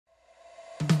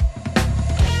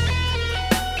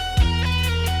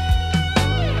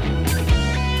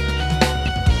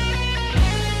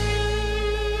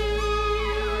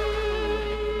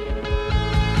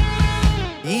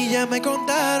día me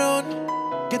contaron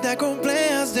que te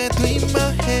acomplejas de tu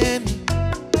imagen.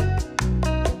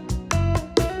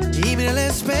 Y mira el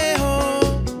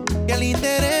espejo y el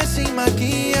interés sin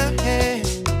maquillaje.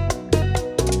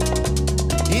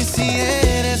 Y si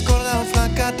eres gorda o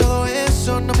flaca, todo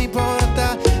eso no me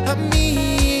importa a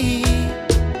mí.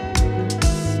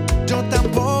 Yo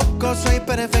tampoco soy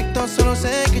perfecto, solo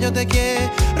sé que yo te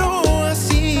quiero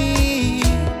así.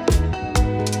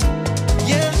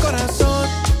 Y el corazón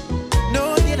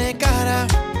no tiene cara.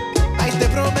 Ay, te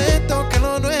prometo que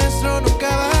lo nuestro nunca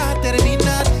va a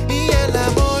terminar. Y el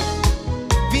amor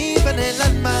vive en el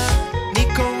alma, ni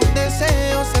con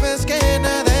deseo sabes que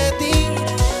nada de ti.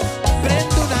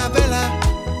 Prende una vela,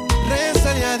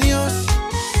 rézale a Dios.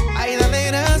 Ay, dale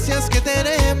gracias que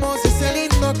tenemos ese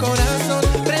lindo corazón.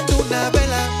 Prende una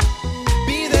vela,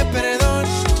 pide perdón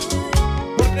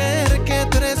por creer que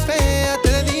tú eres fea. Te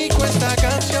dedico esta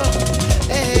canción.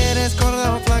 Eres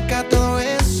gorda o flaca, todo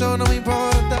eso no me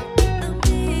importa.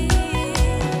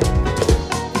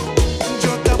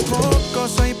 Yo tampoco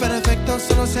soy perfecto,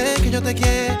 solo sé que yo te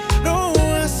quiero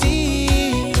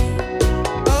así.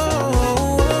 Oh,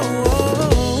 oh, oh,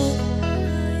 oh.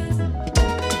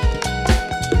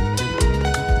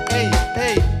 Hey,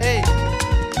 hey, hey.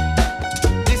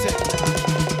 Dice,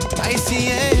 ay, si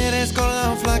eres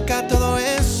gorda o flaca, todo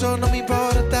eso no me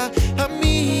importa a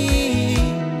mí.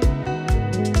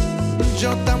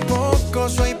 Yo tampoco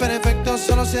soy perfecto,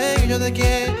 solo sé que yo te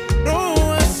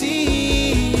quiero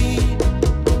así.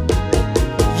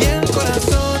 Y el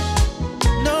corazón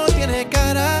no tiene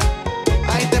cara.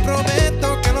 Ay, te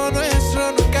prometo que lo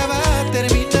nuestro nunca va a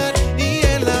terminar. Y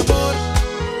el amor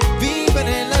vive en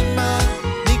el alma,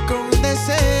 ni con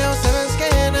deseo sabes que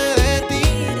nada de ti.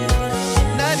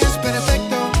 Nadie es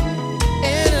perfecto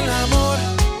en el amor.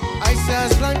 Ay,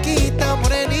 seas blanquita,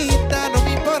 morenita, no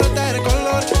me importa el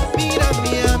color.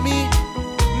 Mírame a mí,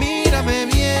 mírame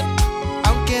bien.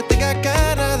 Aunque tenga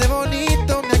cara de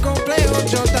bonito, me acomplejo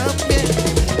yo también.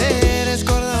 Eres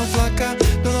gorda o flaca,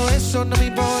 todo eso no me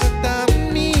importa a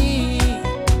mí.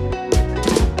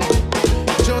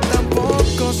 Yo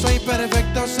tampoco soy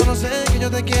perfecto, solo sé que yo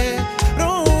te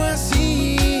quiero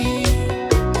así.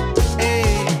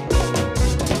 Ey.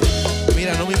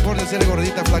 Mira, no me importa si eres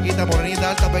gordita, flaquita, morenita,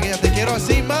 alta, pequeña, te quiero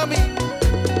así, mami.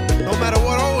 No matter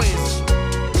what, always.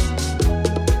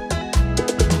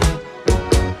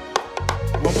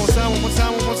 One more time, one more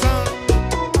time, one more time.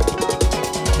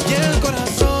 Y el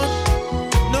corazón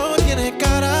no tiene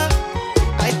cara.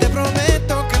 Ay, te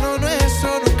prometo que lo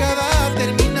nuestro nunca va a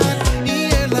terminar.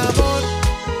 Y el amor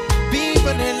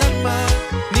vive en el alma,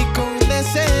 ni con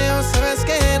deseo sabes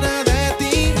que nada de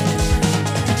ti.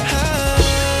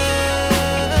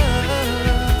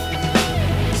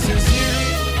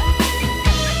 Sincerely,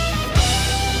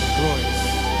 Royce.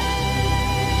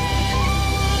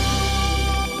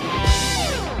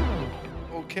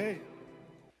 Okay.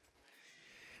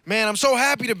 Man, I'm so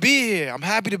happy to be here. I'm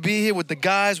happy to be here with the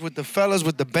guys, with the fellas,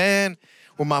 with the band,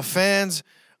 with my fans.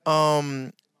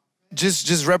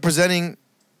 Just representing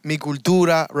mi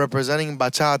cultura, representing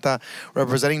bachata,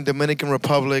 representing Dominican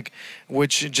Republic,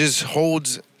 which just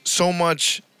holds so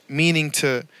much meaning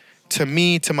to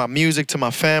me, to my music, to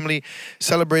my family.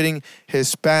 Celebrating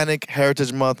Hispanic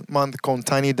Heritage Month con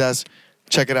Tiny Desk.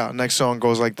 Check it out. Next song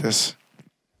goes like this.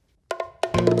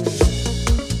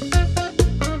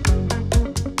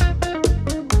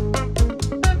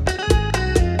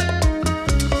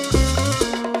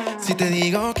 Si te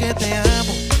digo que te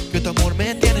amo, que tu amor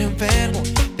me tiene enfermo,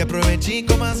 te aproveché y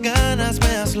con más ganas me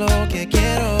das lo que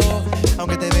quiero.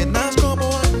 Aunque te vendas como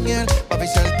ángel, papi,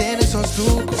 salte en esos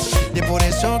trucos. Y es por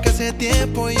eso que hace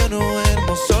tiempo yo no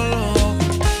duermo solo.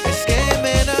 Es que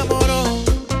me enamoró,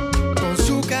 con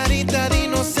su carita de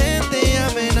inocente ya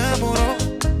me enamoró.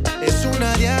 Es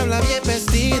una diabla bien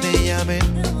vestida, ella me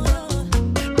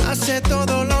hace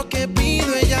todo lo que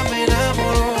pido, ella me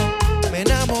enamoró, me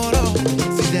enamoró.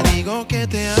 Si te digo que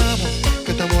te amo,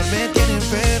 que tu amor me tiene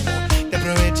enfermo, te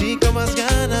aproveché y con más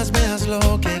ganas me das lo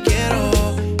que quiero.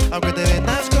 Aunque te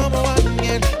vendas como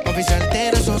ángel, papi, salte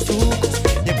en esos trucos.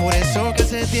 Y es por eso que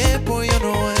hace tiempo yo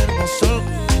no duermo solo.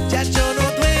 Ya yo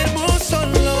no duermo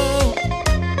solo.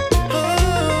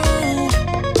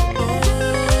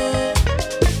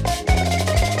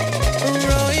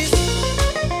 Royce.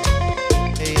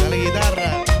 Hey, dale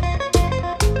guitarra.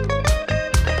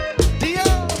 Tío.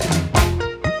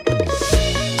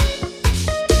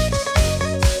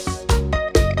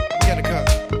 Get a cut.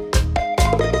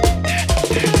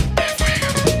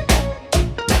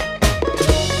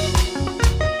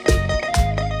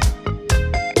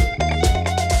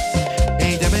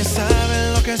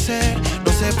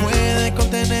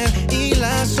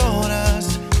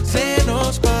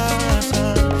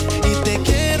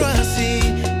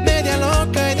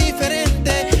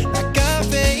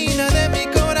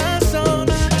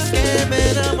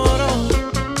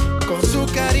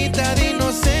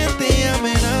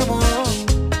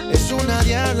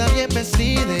 toda bien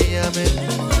vestida. Ella me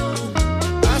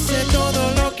hace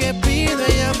todo lo que pido.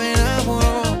 Ella me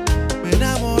enamoró, me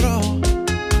enamoró.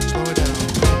 Slow it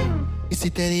down. Y si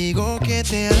te digo que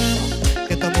te amo,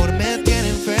 que tu amor me tiene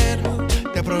enfermo,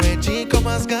 te aproveché con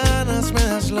más ganas, me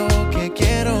das lo que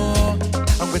quiero.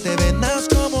 Aunque te vendas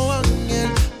como ángel,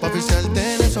 pa'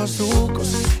 oficiarte en esos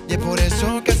trucos. Y es por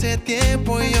eso que hace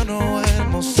tiempo yo no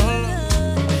duermo solo.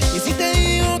 Y si te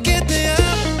digo que te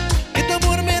amo, que tu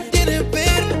amor me tiene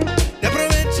enfermo, te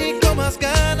aproveché con más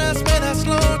ganas, me das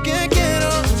lo que quiero.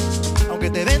 Aunque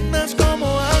te vendas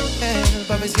como ángel,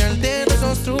 pa' oficiarte en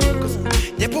esos trucos.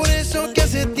 Y es por eso que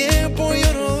hace tiempo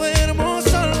yo no duermo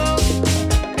solo.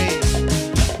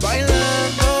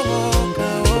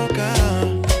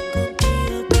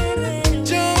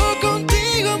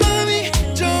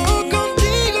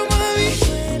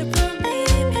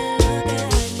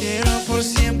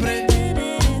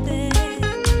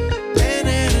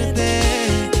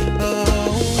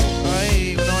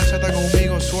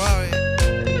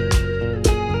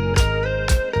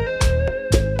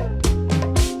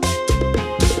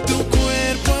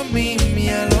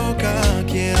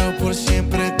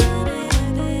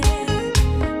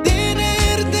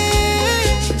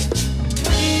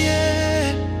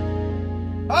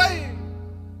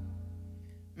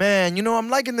 Man, you know, I'm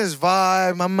liking this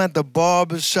vibe. I'm at the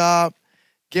barbershop,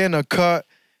 getting a cut.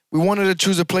 We wanted to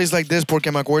choose a place like this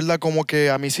porque me acuerda como que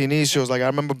a mis inicios. Like, I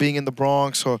remember being in the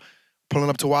Bronx or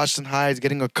pulling up to Washington Heights,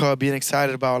 getting a cut, being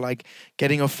excited about, like,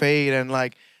 getting a fade. And,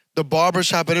 like, the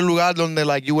barbershop era el lugar donde,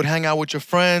 like, you would hang out with your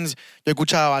friends. Yo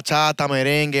escuchaba bachata,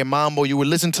 merengue, mambo. You would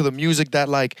listen to the music that,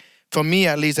 like, for me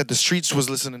at least, that the streets was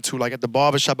listening to. Like, at the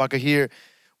barbershop, I could hear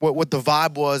what the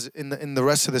vibe was in the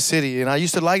rest of the city. And I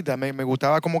used to like that. Me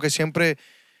gustaba como que siempre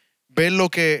ver lo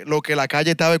que la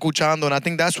calle estaba escuchando. And I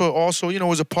think that's what also, you know,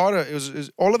 was a part of,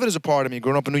 all of it is a part of me.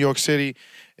 Growing up in New York City,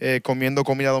 comiendo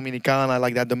comida dominicana,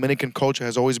 like that Dominican culture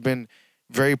has always been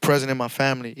very present in my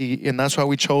family. And that's why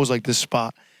we chose, like, this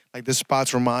spot. Like, this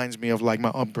spot reminds me of, like, my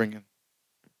upbringing.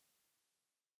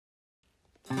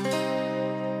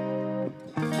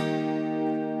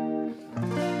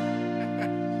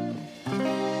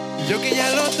 Yo que ya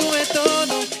lo tuve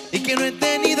todo y que no he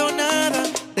tenido nada,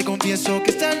 te confieso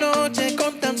que esta noche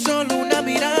con tan solo una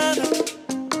mirada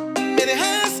me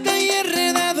dejaste ahí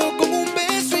enredado como un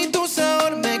beso y tu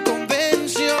sabor me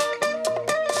convenció.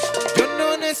 Yo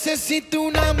no necesito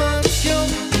una mansión,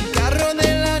 un carro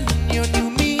del año ni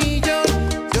un millón.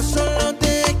 Yo solo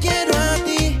te quiero a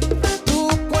ti, tu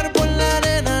cuerpo en la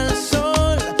arena al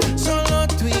sol, solo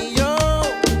tú y yo.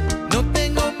 No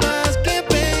tengo más que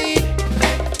pedir.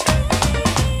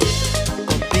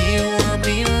 Contigo a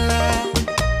mi lado,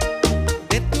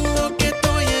 de tu boca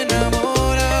estoy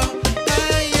enamorado.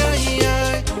 Ay, ay,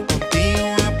 ay, contigo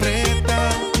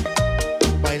apretado,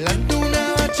 bailando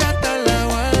una bachata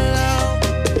lado a lado.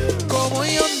 Como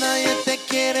yo nadie te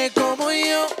quiere como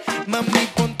yo. Mami,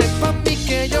 ponte pa' mí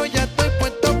que yo ya estoy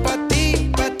puesto pa'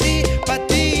 ti, pa' ti, pa'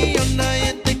 ti. Yo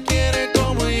nadie te quiere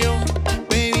como yo.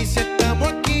 Baby, si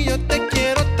estamos aquí yo te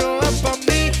quiero toda pa'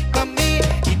 mí,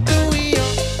 y tú y yo,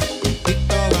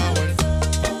 juntito bajo el sol.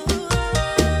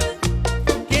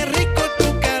 Qué rico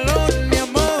tu calor, mi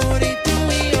amor, y tú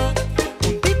y yo,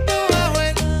 juntito bajo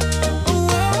el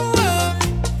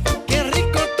qué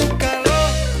rico tu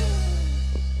calor.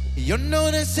 Y yo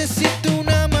no necesito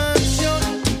una mansión,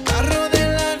 un carro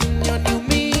del año ni un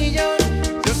millón.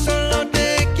 Yo solo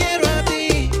te quiero a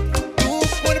ti, tu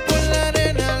cuerpo en la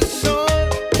arena al sol,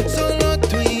 solo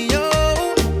tú y yo.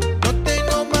 No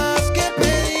tengo más que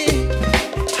pedir.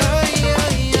 Ay,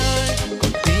 ay, ay,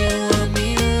 contigo a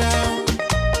mi lado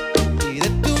y de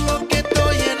tu boca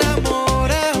estoy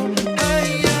enamorado. Ay,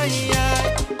 ay, ay,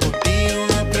 contigo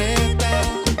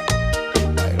apretado,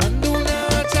 bailando una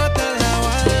bachata lado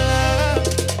a lado.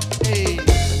 Ey.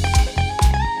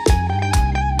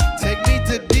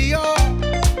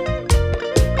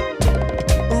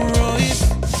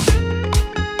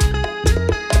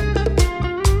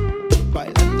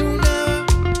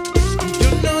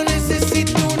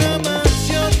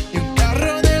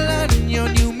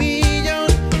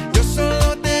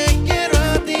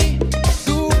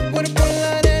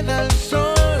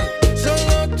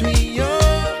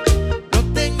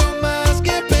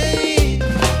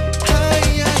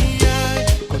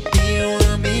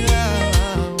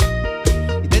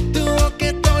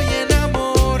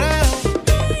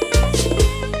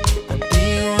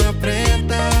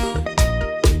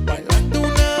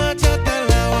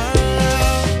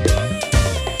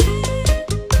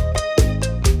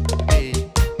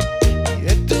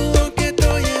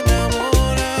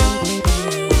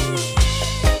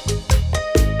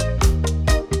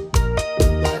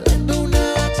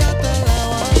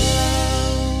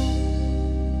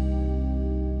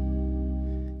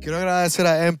 agradecer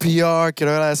a NPR,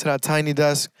 quiero agradecer a Tiny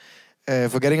Desk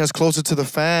for getting us closer to the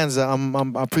fans. I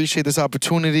appreciate this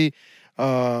opportunity,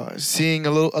 seeing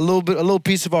a little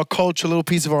piece of our culture, a little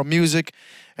piece of our music,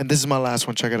 and this is my last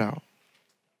one. Check it out.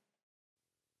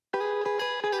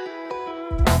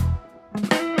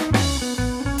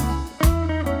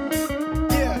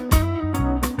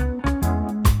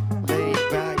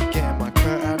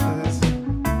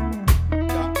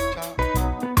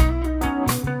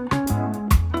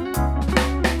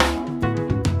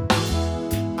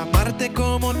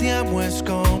 Como te amo es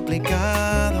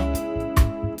complicado.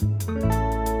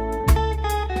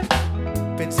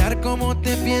 Pensar como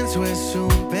te pienso es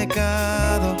un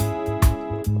pecado.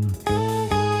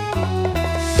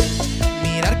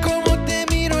 Mirar como te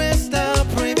miro está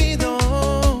prohibido.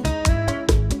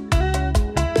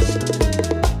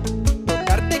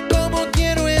 Tocarte como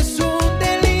quiero es un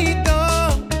delito.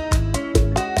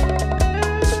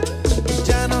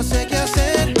 Ya no sé qué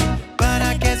hacer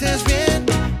para que seas bien.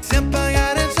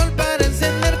 Apagar el sol para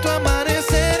encender tu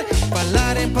amanecer.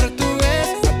 Hablar en portugués,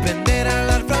 aprender a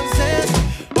hablar francés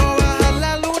o bajar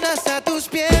la luna hasta tus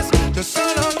pies. Yo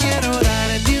solo quiero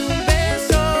darte un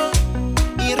beso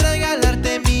y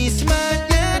regalarte mis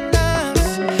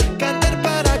mañanas. Cantar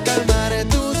para calmar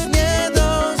tus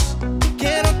miedos.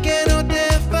 Quiero que no te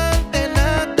falte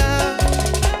nada.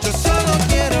 Yo solo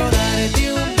quiero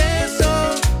darte un beso,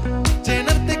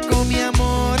 llenarte con mi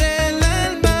amor el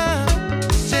alma.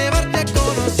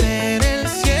 Conocer el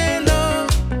cielo,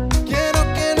 quiero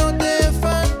que no te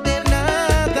falte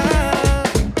nada.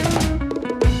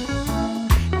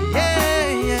 Yeah,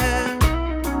 yeah.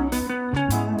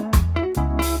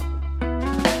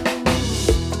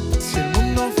 Si el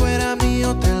mundo fuera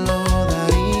mío te lo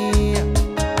daría,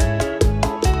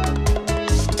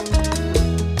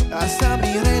 hasta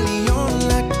mi